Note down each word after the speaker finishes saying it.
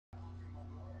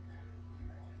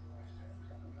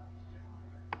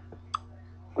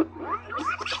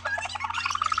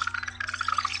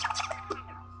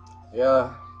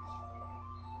Yeah.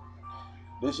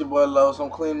 This your boy Low, so I'm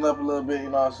cleaning up a little bit, you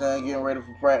know what I'm saying? Getting ready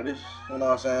for practice, you know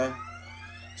what I'm saying?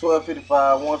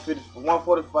 12:55,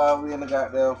 145, we in the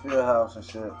goddamn field house and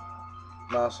shit. You know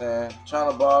what I'm saying?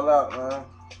 Trying to ball out, man.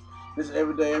 This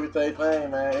everyday, everything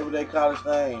thing, man. Everyday college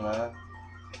thing, man.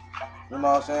 You know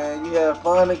what I'm saying? You have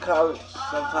fun in college.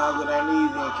 Sometimes it ain't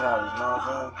easy in college, you know what I'm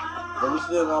saying? But we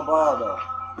still gonna ball though.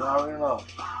 You already know.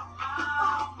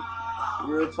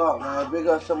 Real talk, man. Big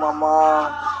ups to my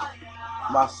mom,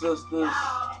 my sisters,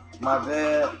 my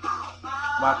dad,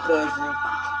 my cousin,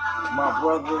 my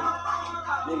brother,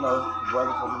 you know,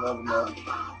 brother from another mother.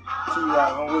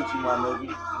 T-Rock, I'm with you, my nigga. You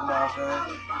know what I'm saying?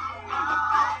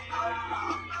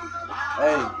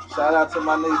 Hey, shout out to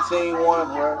my nigga Team One,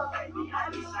 bro.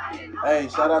 Hey,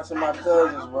 shout out to my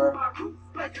cousins, bro.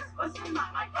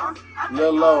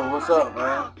 Lil Low, what's up,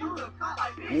 man?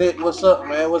 Nick, what's up,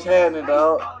 man? What's happening,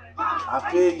 dog? I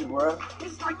feel you, bro.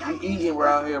 We eating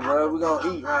around here, bro. We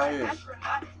gonna eat around here.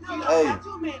 Hey,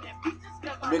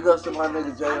 big ups to my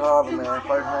nigga Jay Harvey, man.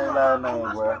 First name, last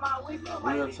name, bro.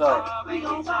 Real talk. You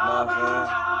know what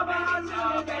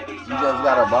I'm saying? You just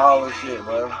got a ball and shit,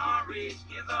 bro.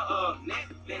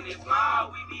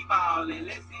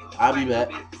 I'll be back.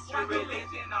 You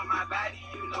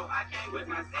know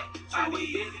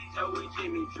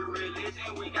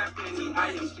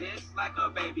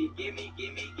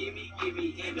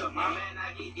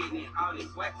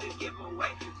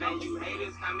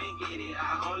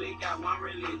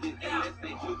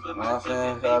what I'm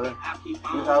saying, Shawty?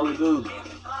 This how we do. You know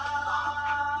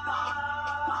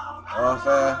what I'm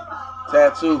saying?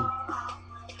 Tattoo.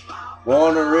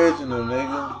 Born original,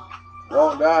 nigga.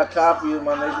 Won't die copy of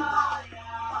my nigga.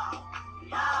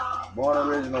 Born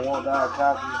original, won't die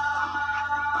copy.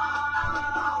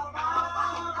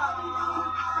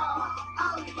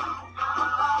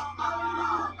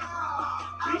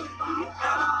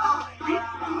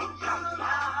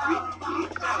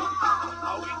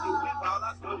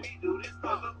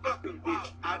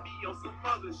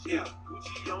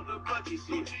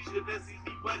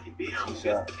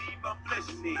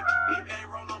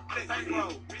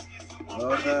 You know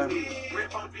what I'm saying?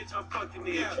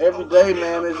 Every day,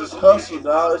 man, it's just hustle,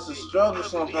 dog. It's a struggle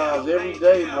sometimes. Every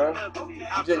day, bro.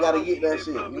 You just gotta get that shit.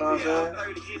 You know what I'm saying?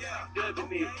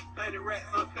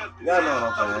 Y'all know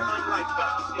what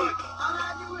I'm saying.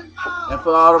 And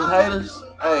for all them haters,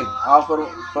 hey, all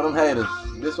for them haters.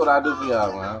 This what I do for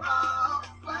y'all, man.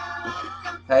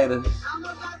 Haters.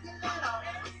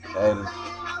 Haters.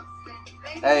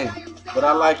 Hey, but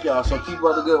I like y'all, so keep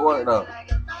up the good work, though.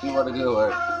 Keep up the good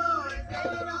work.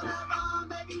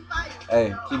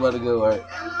 Hey, keep up the good work.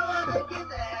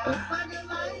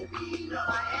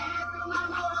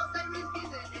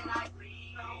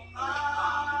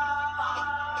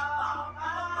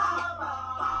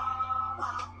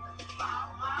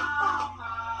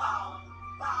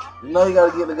 You know you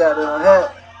gotta get the goddamn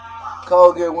hat.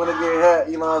 Cold get winter get hat,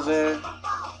 you know what I'm saying?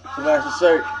 To match the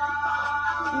shirt.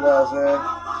 You know what I'm saying?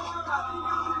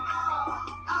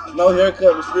 No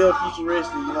haircut, but still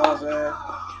futuristic, you know what I'm saying?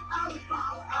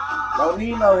 Don't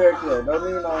need no haircut. Don't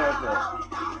need no haircut.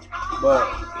 But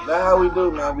that's how we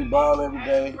do, man. We ball every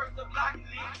day.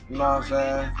 You know what I'm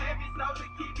saying?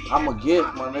 I'm a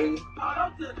gift, my nigga.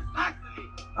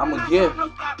 I'm a gift.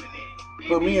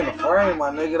 Put me in the frame, my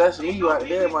nigga. That's me right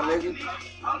there, my nigga.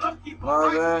 You know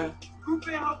what I'm saying?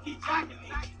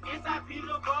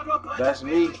 That's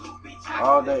me.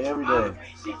 All day, every day.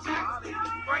 You know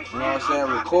what I'm saying?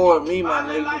 Record me, my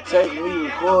nigga. Take me,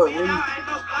 record me. You know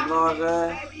what I'm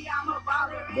saying?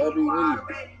 That be me.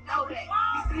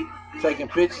 Taking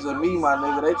pictures of me, my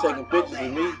nigga. They taking pictures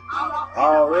of me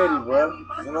already, bro.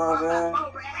 You know what I'm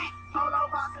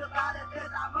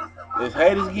saying? Is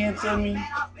haters getting to me?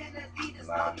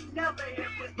 Nah.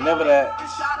 Never that.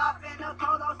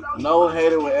 No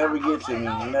hater will ever get to me.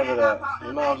 Never that.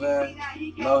 You know what I'm saying?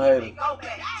 No hater.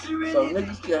 So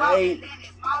niggas can hate.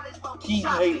 Keep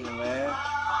hating, man.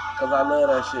 Cause I love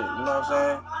that shit. You know what I'm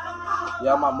saying?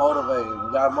 Y'all my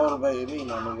motivator. Y'all motivated me,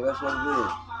 my nigga. That's what it is.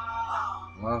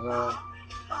 You know what I'm saying?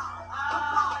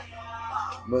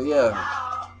 But yeah.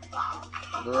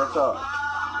 Real talk.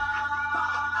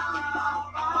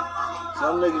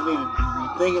 Some niggas need to be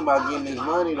thinking about getting this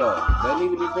money though. They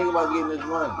need to be thinking about getting this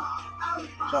money.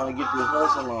 Trying to get this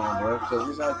hustle on, bro. Cause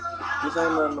this ain't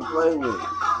nothing to play with.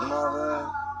 You know what I'm saying?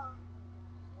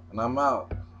 And I'm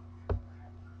out.